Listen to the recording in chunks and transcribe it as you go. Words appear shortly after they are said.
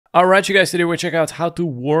Alright you guys, today we check out how to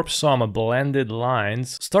warp some blended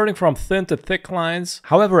lines, starting from thin to thick lines.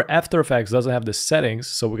 However, After Effects doesn't have the settings,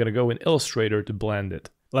 so we're gonna go in Illustrator to blend it.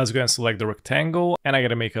 Let's go and select the rectangle, and I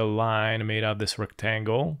gotta make a line made out of this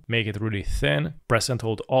rectangle. Make it really thin, press and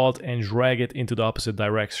hold Alt and drag it into the opposite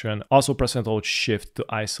direction. Also press and hold Shift to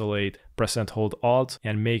isolate, press and hold Alt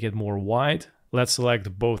and make it more wide. Let's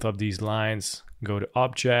select both of these lines, go to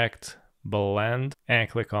Object, Blend, and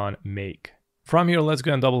click on Make. From here, let's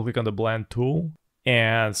go and double click on the blend tool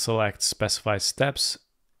and select specify steps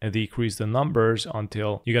and decrease the numbers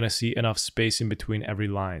until you're gonna see enough space in between every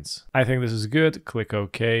lines. I think this is good. Click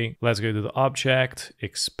OK. Let's go to the object,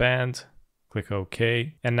 expand, click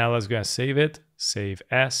OK. And now let's go and save it, save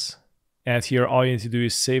as. And here all you need to do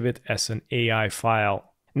is save it as an AI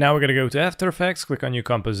file. Now we're gonna go to After Effects, click on new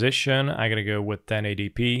composition. I'm gonna go with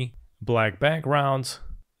 1080p, black background,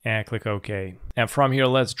 and click OK. And from here,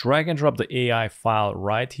 let's drag and drop the AI file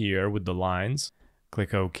right here with the lines.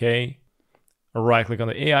 Click OK. Right click on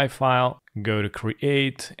the AI file, go to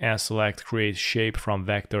Create and select Create Shape from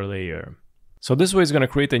Vector Layer. So this way it's going to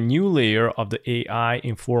create a new layer of the AI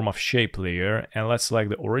in form of shape layer. And let's select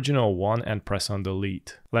the original one and press on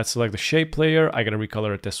Delete. Let's select the shape layer. I'm going to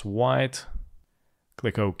recolor it as white.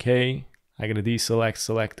 Click OK. I'm going to deselect,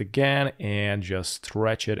 select again, and just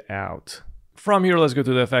stretch it out. From here, let's go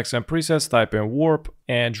to the effects and presets, type in warp,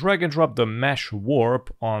 and drag and drop the mesh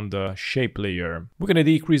warp on the shape layer. We're going to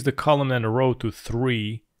decrease the column and row to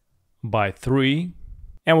 3 by 3.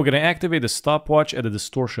 And we're going to activate the stopwatch at the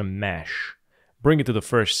distortion mesh. Bring it to the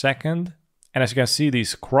first second. And as you can see,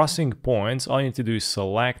 these crossing points, all you need to do is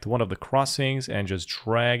select one of the crossings and just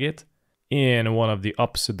drag it in one of the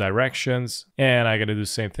opposite directions. And I'm going to do the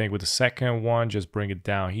same thing with the second one, just bring it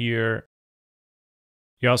down here.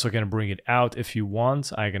 You also can bring it out if you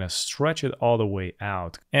want. I'm gonna stretch it all the way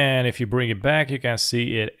out. And if you bring it back, you can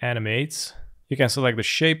see it animates. You can select the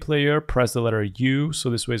shape layer, press the letter U.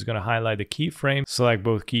 So this way it's gonna highlight the keyframe. Select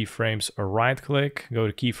both keyframes, right click, go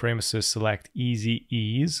to keyframe assist, select easy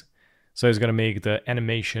ease. So it's gonna make the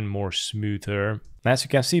animation more smoother. As you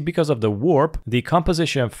can see, because of the warp, the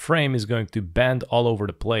composition frame is going to bend all over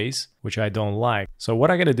the place, which I don't like. So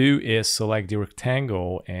what I'm gonna do is select the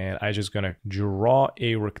rectangle, and I'm just gonna draw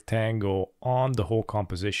a rectangle on the whole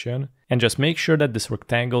composition, and just make sure that this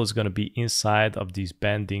rectangle is gonna be inside of these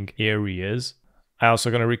bending areas. I'm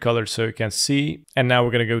also gonna recolor so you can see. And now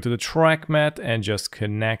we're gonna go to the track matte and just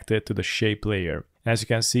connect it to the shape layer. As you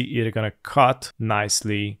can see, it's gonna cut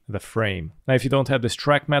nicely the frame. Now, if you don't have this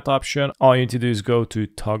track matte option, all you need to do is go to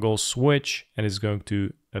toggle switch and it's going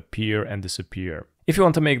to appear and disappear. If you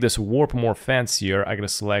want to make this warp more fancier, I'm gonna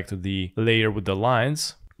select the layer with the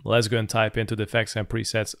lines. Let's go and type into the effects and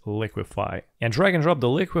presets liquify and drag and drop the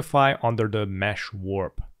liquify under the mesh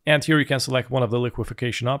warp. And here you can select one of the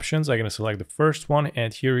liquefaction options. I'm going to select the first one,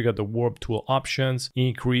 and here you got the warp tool options.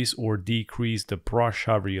 Increase or decrease the brush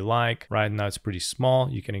however you like. Right now it's pretty small,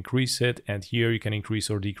 you can increase it, and here you can increase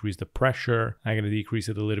or decrease the pressure. I'm going to decrease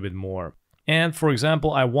it a little bit more. And for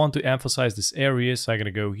example, I want to emphasize this area, so I'm going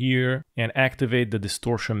to go here and activate the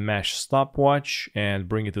distortion mesh stopwatch and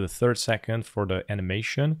bring it to the 3rd second for the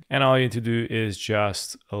animation. And all you need to do is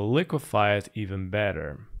just liquefy it even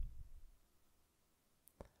better.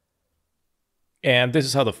 And this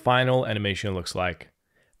is how the final animation looks like.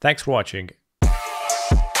 Thanks for watching.